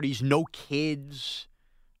parties, no kids.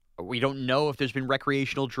 We don't know if there's been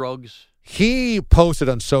recreational drugs. He posted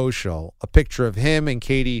on social a picture of him and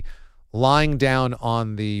Katie lying down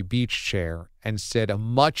on the beach chair and said, a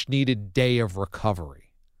much-needed day of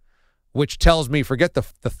recovery, which tells me, forget the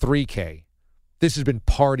 3K. This has been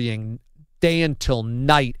partying day until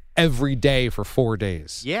night every day for 4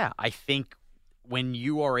 days. Yeah, I think when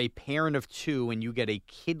you are a parent of two and you get a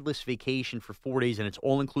kidless vacation for 4 days and it's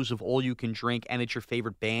all-inclusive, all you can drink, and it's your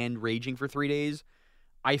favorite band raging for 3 days,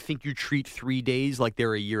 I think you treat 3 days like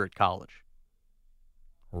they're a year at college.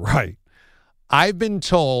 Right. I've been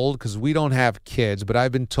told, because we don't have kids, but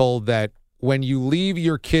I've been told that when you leave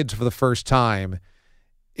your kids for the first time,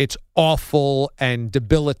 it's awful and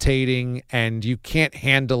debilitating and you can't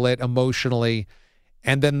handle it emotionally.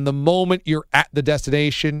 And then the moment you're at the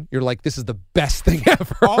destination, you're like, this is the best thing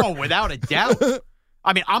ever. Oh, without a doubt.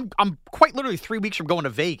 I mean, I'm quite literally 3 weeks from going to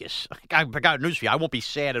Vegas. I got news for you. I won't be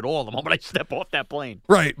sad at all the moment I step off that plane.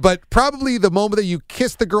 Right, but probably the moment that you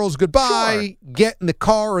kiss the girls goodbye, get in the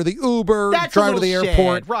car or the Uber, drive to the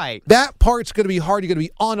airport. Sad, right. That part's going to be hard. You're going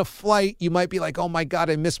to be on a flight. You might be like, oh, my God,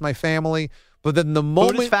 I miss my family. But then the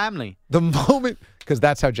moment... Who is family? The moment... Because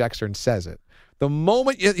that's how Jack Stern says it. The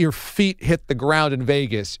moment your feet hit the ground in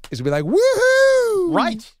Vegas is to be like,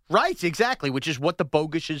 woohoo! Right, exactly, which is what the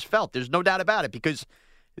Bogushes felt. There's no doubt about it, because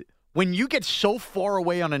when you get so far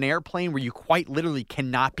away on an airplane where you quite literally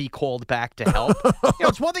cannot be called back to help,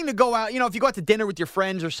 it's one thing to go out, if you go out to dinner with your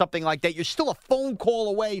friends or something like that, you're still a phone call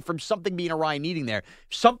away from something being awry and needing there.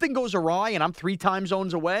 If something goes awry and I'm 3 time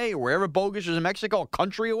zones away, or wherever Bogush is in Mexico, a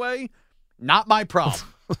country away, not my problem.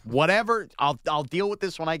 Whatever, I'll deal with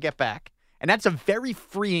this when I get back. And that's a very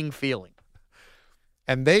freeing feeling.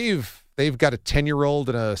 And they've got a 10-year-old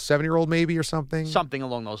and a 7-year-old maybe or something. Something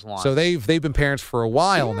along those lines. So they've been parents for a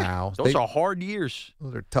while now. Those are hard years.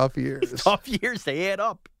 Those are tough years. Tough years. They add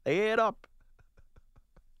up.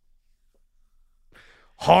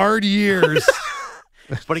 Hard years.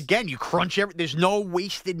 But again, you crunch there's no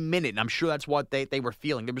wasted minute. And I'm sure that's what they were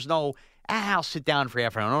feeling. There was no, I'll sit down for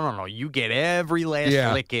half an hour. No. You get every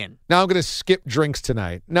last lick in. Now I'm going to skip drinks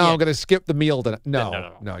tonight. No, I'm going to skip the meal tonight.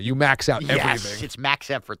 No. You max out everything. Yes, it's max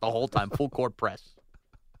effort the whole time. Full court press.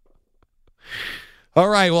 All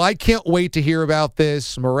right. Well, I can't wait to hear about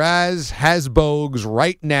this. Mraz has Bogues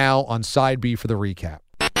right now on side B for the recap.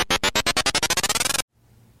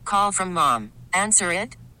 Call from mom. Answer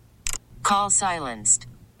it. Call silenced.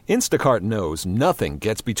 Instacart knows nothing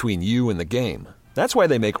gets between you and the game. That's why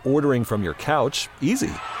they make ordering from your couch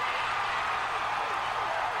easy.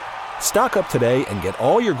 Stock up today and get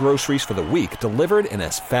all your groceries for the week delivered in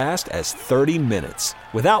as fast as 30 minutes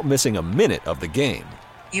without missing a minute of the game.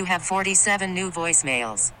 You have 47 new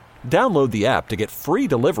voicemails. Download the app to get free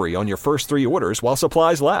delivery on your first 3 orders while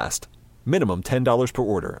supplies last. Minimum $10 per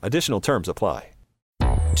order. Additional terms apply.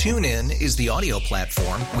 TuneIn is the audio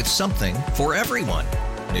platform with something for everyone.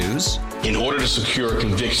 News. In order to secure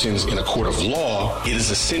convictions in a court of law, it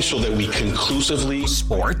is essential that we conclusively.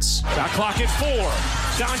 Sports. Shot clock at 4.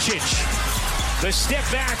 Doncic. The step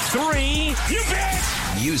back 3. You bet.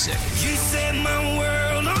 Music. You set my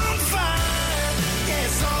world on fire.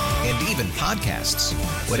 Yes, and even podcasts.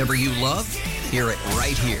 Whatever you love, hear it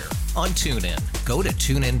right here on TuneIn. Go to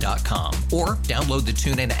TuneIn.com or download the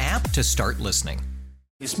TuneIn app to start listening.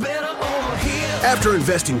 It's better over here. After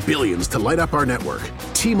investing billions to light up our network,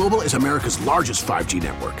 T-Mobile is America's largest 5G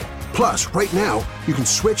network. Plus, right now, you can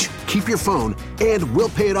switch, keep your phone, and we'll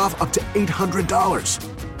pay it off up to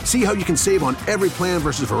 $800. See how you can save on every plan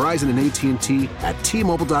versus Verizon and AT&T at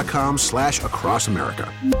T-Mobile.com/across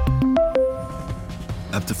America.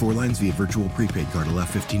 Up to 4 lines via virtual prepaid card. Allow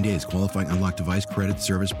 15 days. Qualifying unlocked device credit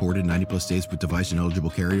service ported 90-plus states with device and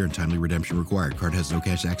eligible carrier and timely redemption required. Card has no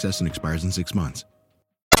cash access and expires in 6 months.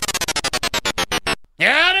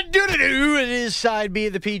 It is Side B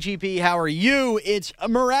of the PGP. How are you? It's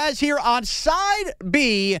Mraz here on Side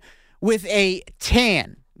B with a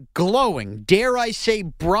tan, glowing, dare I say,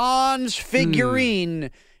 bronze figurine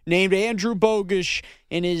named Andrew Bogusch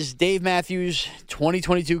in his Dave Matthews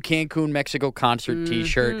 2022 Cancun, Mexico concert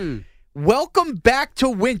T-shirt. Welcome back to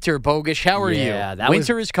winter, Bogusch. How are you?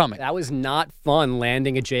 Winter is coming. That was not fun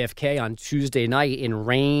landing at JFK on Tuesday night in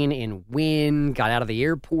rain, in wind. Got out of the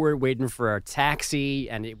airport waiting for our taxi,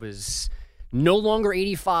 and it was no longer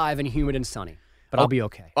 85 and humid and sunny. But I'll be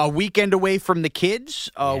okay. A weekend away from the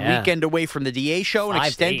kids, weekend away from the DA show, an 5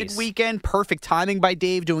 extended days. weekend. Perfect timing by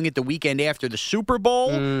Dave doing it the weekend after the Super Bowl.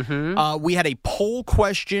 We had a poll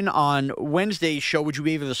question on Wednesday's show. Would you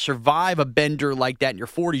be able to survive a bender like that in your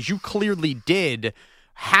 40s? You clearly did.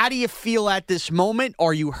 How do you feel at this moment?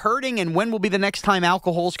 Are you hurting? And when will be the next time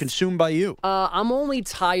alcohol is consumed by you? I'm only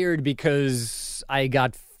tired because I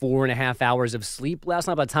got 4.5 hours of sleep last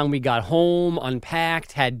night. By the time we got home,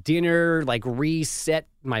 unpacked, had dinner, reset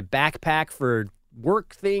my backpack for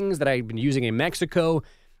work things that I've been using in Mexico,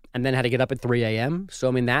 and then had to get up at 3 a.m.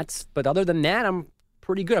 So, but other than that, I'm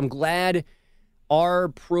pretty good. I'm glad our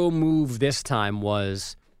pro move this time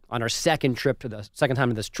was on our second time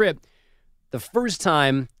of this trip. The first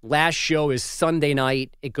time, last show is Sunday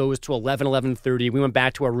night. It goes to 11:30. We went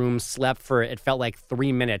back to our room, slept for, it felt like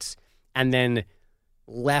 3 minutes, and then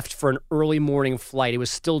left for an early morning flight. It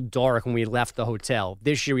was still dark when we left the hotel.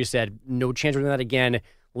 This year we said, no chance we're doing that again.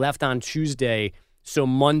 Left on Tuesday. So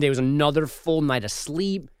Monday was another full night of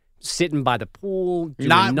sleep, sitting by the pool, doing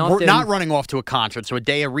nothing. Not running off to a concert, so a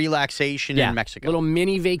day of relaxation in Mexico. Little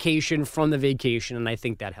mini vacation from the vacation, and I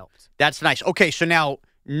think that helps. That's nice. Okay, so now,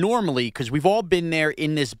 normally, because we've all been there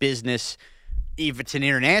in this business, if it's an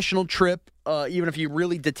international trip, even if you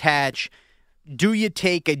really detach, do you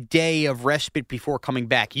take a day of respite before coming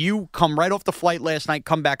back? You come right off the flight last night,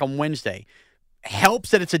 come back on Wednesday.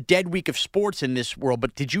 Helps that it's a dead week of sports in this world,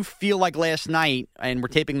 but did you feel like last night, and we're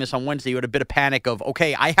taping this on Wednesday, you had a bit of panic of,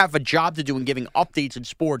 okay, I have a job to do in giving updates in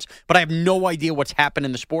sports, but I have no idea what's happened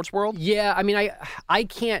in the sports world? Yeah, I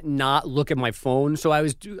can't not look at my phone, so I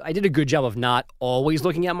did a good job of not always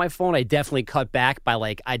looking at my phone. I definitely cut back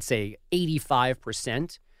by I'd say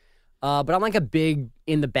 85%. But I'm like a big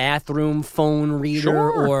in the bathroom phone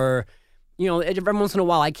reader, or every once in a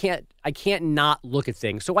while I can't not look at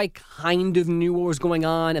things. So I kind of knew what was going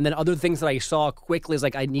on, and then other things that I saw quickly is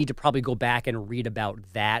I need to probably go back and read about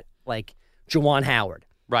that, like Juwan Howard.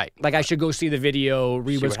 Right. I should go see the video,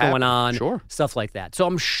 read what's going on, stuff like that. So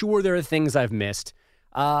I'm sure there are things I've missed.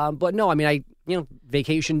 But no,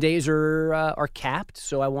 vacation days are capped,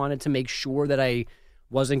 so I wanted to make sure that I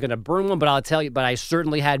wasn't going to burn one, but I'll tell you, I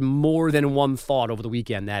certainly had more than one thought over the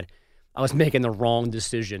weekend that I was making the wrong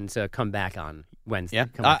decision to come back on Wednesday.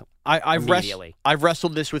 Yeah, I've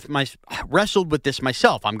wrestled with this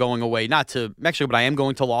myself. I'm going away, not to Mexico, but I am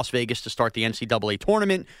going to Las Vegas to start the NCAA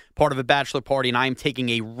tournament, part of a bachelor party, and I am taking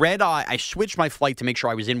a red-eye. I switched my flight to make sure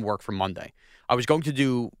I was in work for Monday. I was going to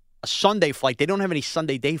do a Sunday flight. They don't have any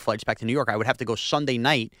Sunday day flights back to New York. I would have to go Sunday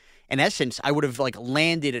night. In essence, I would have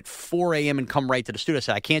landed at 4 a.m. and come right to the studio. I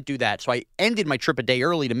said, I can't do that. So I ended my trip a day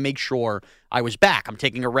early to make sure I was back. I'm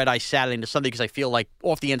taking a red-eye Saturday into Sunday because I feel like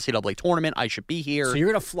off the NCAA tournament, I should be here. So you're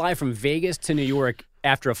going to fly from Vegas to New York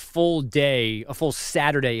after a full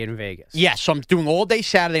Saturday in Vegas. Yes, so I'm doing all day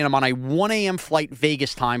Saturday, and I'm on a 1 a.m. flight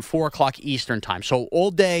Vegas time, 4 o'clock Eastern time. So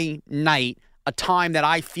all day, night, a time that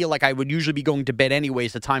I feel like I would usually be going to bed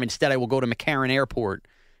anyways, the time instead I will go to McCarran Airport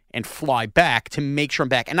and fly back to make sure I'm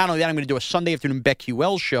back. And not only that, I'm going to do a Sunday afternoon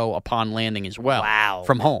BetQL show upon landing as well. Wow.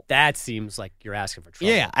 From home. That seems like you're asking for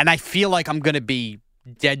trouble. Yeah, and I feel like I'm going to be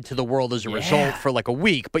dead to the world as a result for a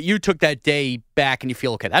week. But you took that day back and you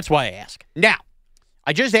feel okay. That's why I ask. Now,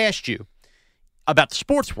 I just asked you about the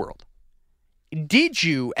sports world. Did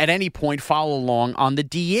you at any point follow along on the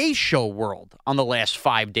DA show world on the last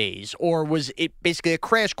 5 days? Or was it basically a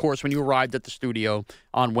crash course when you arrived at the studio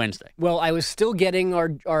on Wednesday? Well, I was still getting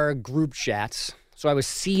our group chats, so I was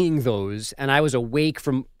seeing those, and I was awake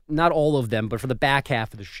from not all of them, but for the back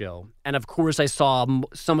half of the show. And, of course, I saw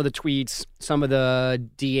some of the tweets, some of the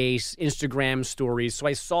DA's Instagram stories, so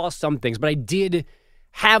I saw some things. But I did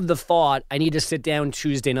have the thought, I need to sit down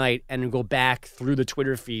Tuesday night and go back through the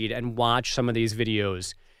Twitter feed and watch some of these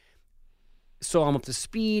videos. So I'm up to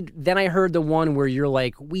speed. Then I heard the one where you're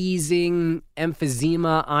like wheezing,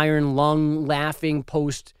 emphysema, iron lung, laughing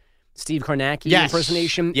post Steve Kornacki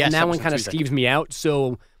impersonation. Yes, and that one was kind of Tuesday. skeeves me out.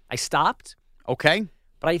 So I stopped. Okay.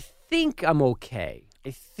 But I think I'm okay.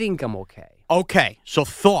 Okay, so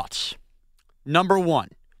thoughts. Number one,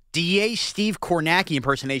 DA Steve Kornacki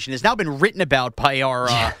impersonation has now been written about by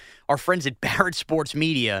our friends at Barrett Sports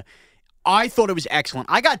Media. I thought it was excellent.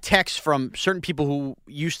 I got texts from certain people who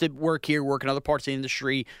used to work here, work in other parts of the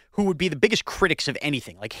industry, who would be the biggest critics of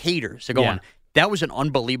anything, like haters. They're going, that was an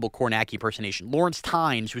unbelievable Kornacki impersonation. Lawrence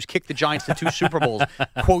Tynes, who's kicked the Giants to 2 Super Bowls,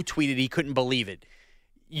 quote tweeted he couldn't believe it.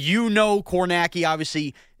 You know Kornacki,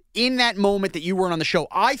 obviously. In that moment that you weren't on the show,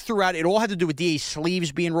 I threw out, it all had to do with DA's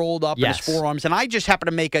sleeves being rolled up and his forearms, and I just happened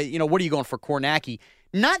to make a, what are you going for Kornacki?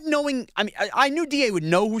 Not knowing, I knew DA would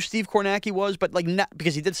know who Steve Kornacki was, but not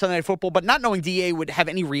because he did Sunday Night Football, but not knowing DA would have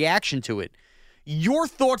any reaction to it. Your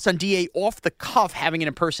thoughts on DA off the cuff having an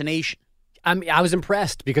impersonation? I was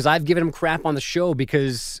impressed because I've given him crap on the show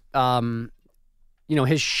because,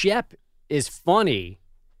 his Shep is funny,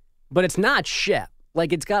 but it's not Shep.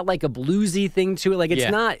 Like, it's got like a bluesy thing to it. Like, it's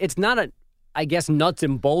not a, I guess, nuts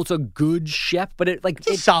and bolts, a good Shep, but it's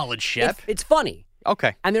a solid Shep. It's funny.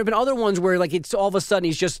 Okay. And there have been other ones where, like, it's all of a sudden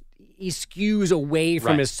he skews away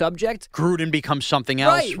from his subject. Gruden becomes something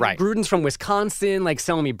else. Right. Gruden's from Wisconsin, like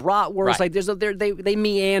selling me bratwurst. Right. Like, they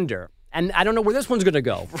meander. And I don't know where this one's going to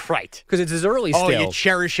go. Right. Because it's his early still. Oh, you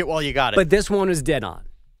cherish it while you got it. But this one is dead on.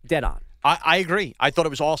 Dead on. I agree. I thought it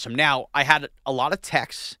was awesome. Now, I had a lot of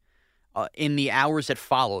texts in the hours that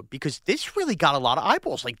followed because this really got a lot of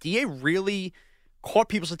eyeballs. Like, DA really caught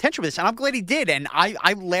people's attention with this, and I'm glad he did. And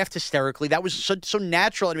I laughed hysterically. That was so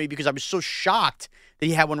natural to me because I was so shocked that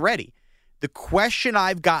he had one ready. The question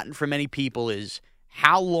I've gotten from many people is,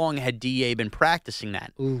 how long had DA been practicing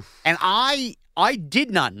that? Oof. And I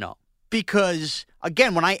did not know because,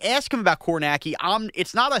 again, when I ask him about Kornacki,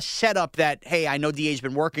 it's not a setup that, hey, I know DA's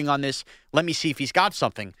been working on this. Let me see if he's got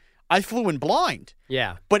something. I flew in blind.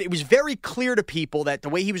 Yeah. But it was very clear to people that the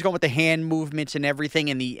way he was going with the hand movements and everything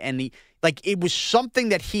and the like, it was something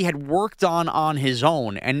that he had worked on his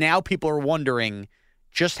own. And now people are wondering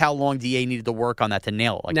just how long DA needed to work on that to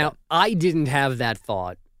nail it. Like now, that. I didn't have that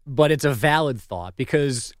thought, but it's a valid thought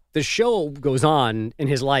because the show goes on in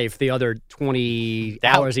his life the other 20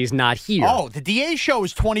 hours he's not here. Oh, the DA show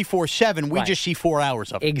is 24/7. We just see 4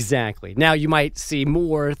 hours of it. Exactly. Now, you might see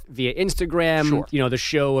more via Instagram. Sure. The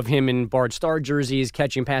show of him in Bart Starr jerseys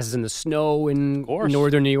catching passes in the snow in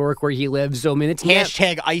northern New York where he lives. So, I mean, it's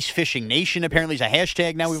hashtag Ice Fishing Nation apparently is a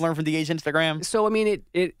hashtag now we've learned from DA's Instagram. So, I mean,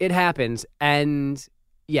 it happens. And,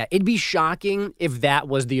 yeah, it'd be shocking if that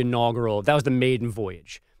was the maiden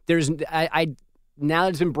voyage. Now that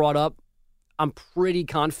it's been brought up, I'm pretty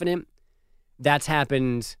confident that's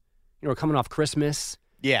happened. We're coming off Christmas.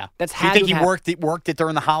 Yeah. That's Do you think he worked it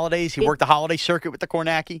during the holidays? He worked the holiday circuit with the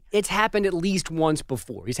Kornacki? It's happened at least once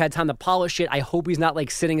before. He's had time to polish it. I hope he's not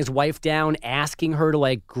like sitting his wife down, asking her to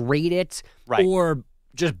like grade it, or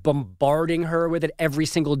just bombarding her with it every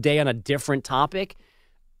single day on a different topic.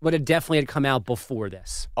 But it definitely had come out before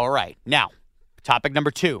this. All right. Now, topic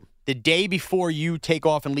number 2. The day before you take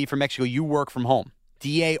off and leave for Mexico, you work from home.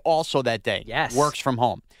 DA also that day works from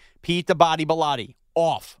home. Pete the Body Bilotti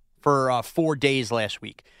off for 4 days last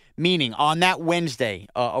week. Meaning on that Wednesday,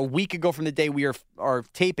 a week ago from the day we are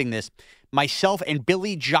taping this, myself and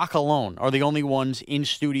Billy Giacalone are the only ones in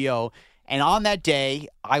studio. And on that day,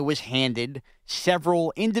 I was handed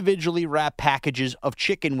several individually wrapped packages of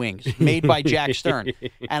chicken wings made by Jack Stern.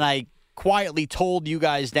 And I quietly told you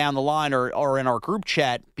guys down the line or in our group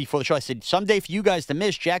chat before the show, I said, someday for you guys to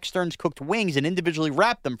miss, Jack Stern's cooked wings and individually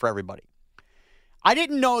wrapped them for everybody. I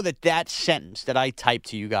didn't know that sentence that I typed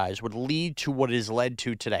to you guys would lead to what it has led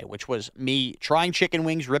to today, which was me trying chicken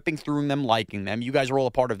wings, ripping through them, liking them. You guys are all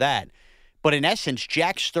a part of that. But in essence,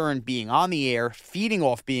 Jack Stern being on the air, feeding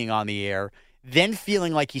off being on the air, then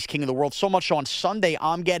feeling like he's king of the world. So much so on Sunday,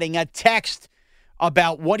 I'm getting a text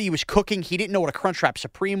about what he was cooking. He didn't know what a Crunchwrap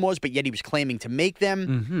Supreme was, but yet he was claiming to make them.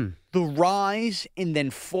 Mm-hmm. The rise and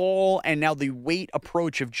then fall and now the weight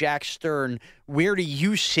approach of Jack Stern. Where do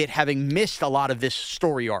you sit having missed a lot of this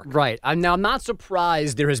story arc? Right. I'm not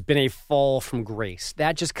surprised there has been a fall from grace.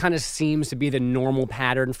 That just kind of seems to be the normal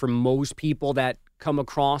pattern for most people that come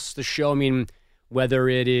across the show. I mean, whether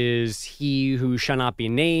it is he who shall not be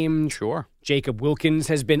named. Sure. Jacob Wilkins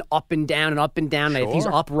has been up and down and up and down. Sure. He's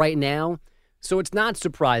up right now. So it's not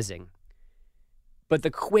surprising. But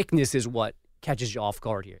the quickness is what catches you off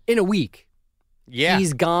guard here. In a week,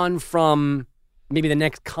 he's gone from maybe the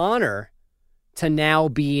next Connor to now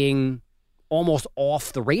being almost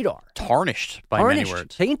off the radar. Tarnished by many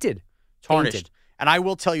words. Tainted. And I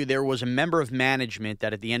will tell you, there was a member of management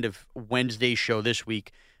that at the end of Wednesday's show this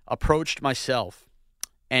week approached myself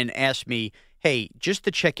and asked me, hey, just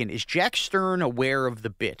to check in, is Jack Stern aware of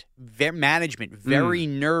the bit? Management very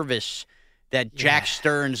nervous that Jack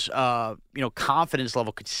Stern's confidence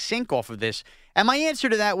level could sink off of this. And my answer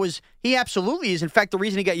to that was he absolutely is. In fact, the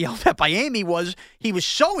reason he got yelled at by Amy was he was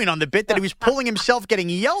so in on the bit that he was pulling himself getting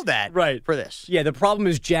yelled at for this. Yeah, the problem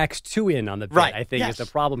is Jack's too in on the bit, I think, is the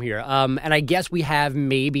problem here. And I guess we have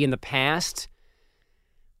maybe in the past,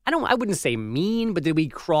 I wouldn't say mean, but did we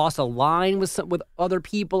cross a line with other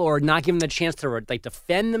people or not give them the chance to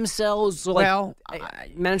defend themselves? So,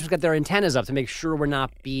 management's got their antennas up to make sure we're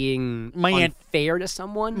not being unfair to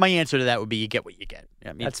someone. My answer to that would be you get what you get.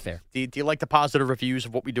 I mean, that's fair. Do you like the positive reviews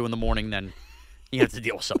of what we do in the morning? Then you have to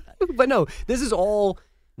deal with some of that. But no, this is all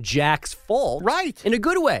Jack's fault, in a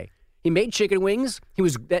good way. He made chicken wings. We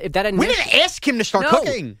didn't ask him to start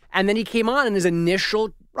cooking, and then he came on in his initial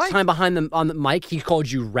time on the mic. He called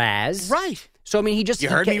you Raz, right? So I mean, you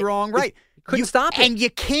heard me wrong, right? Couldn't stop it, and you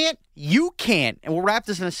can't, and we'll wrap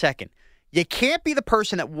this in a second. You can't be the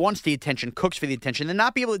person that wants the attention, cooks for the attention, and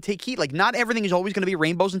not be able to take heat. Like, not everything is always going to be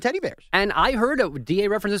rainbows and teddy bears. And I heard a DA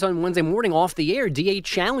reference this on Wednesday morning off the air. DA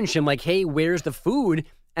challenged him, like, hey, where's the food?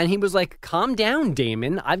 And he was like, calm down,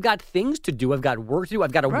 Damon. I've got things to do. I've got work to do.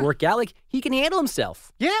 I've got to work out. Like, he can handle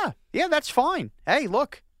himself. Yeah, that's fine. Hey,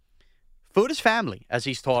 look, food is family, as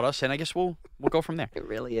he's taught us, and I guess we'll go from there. It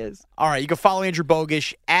really is. All right, you can follow Andrew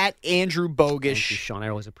Bogish at Andrew Bogish. Thank you, Sean. I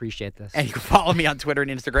always appreciate this. And you can follow me on Twitter and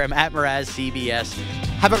Instagram at MrazCBS.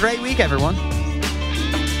 Have a great week, everyone.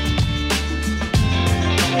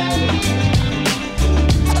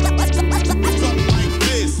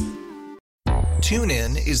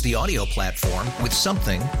 TuneIn is the audio platform with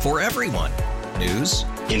something for everyone. News.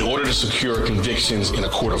 In order to secure convictions in a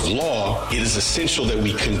court of law, it is essential that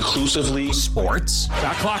we conclusively. Sports.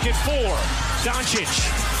 Shot clock at 4. Doncic.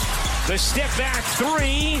 The step back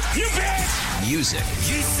 3. You bet. Music.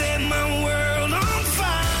 You set my world on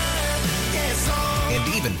fire. Yes,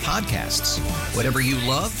 and even podcasts. Whatever you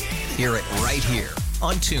love, hear it right here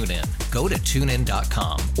on TuneIn. Go to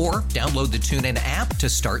TuneIn.com or download the TuneIn app to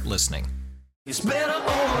start listening. It's better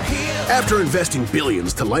over here. After investing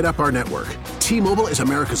billions to light up our network, T-Mobile is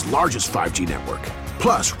America's largest 5G network.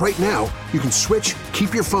 Plus, right now, you can switch,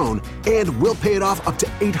 keep your phone, and we'll pay it off up to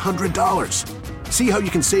 $800. See how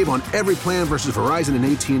you can save on every plan versus Verizon and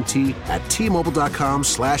AT&T at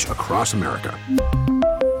T-Mobile.com/across America.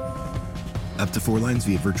 Up to 4 lines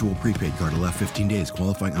via virtual prepaid card. Allow 15 days.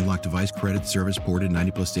 Qualifying unlocked device credit service ported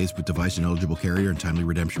 90+ days with device and eligible carrier and timely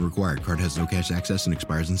redemption required. Card has no cash access and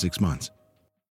expires in 6 months.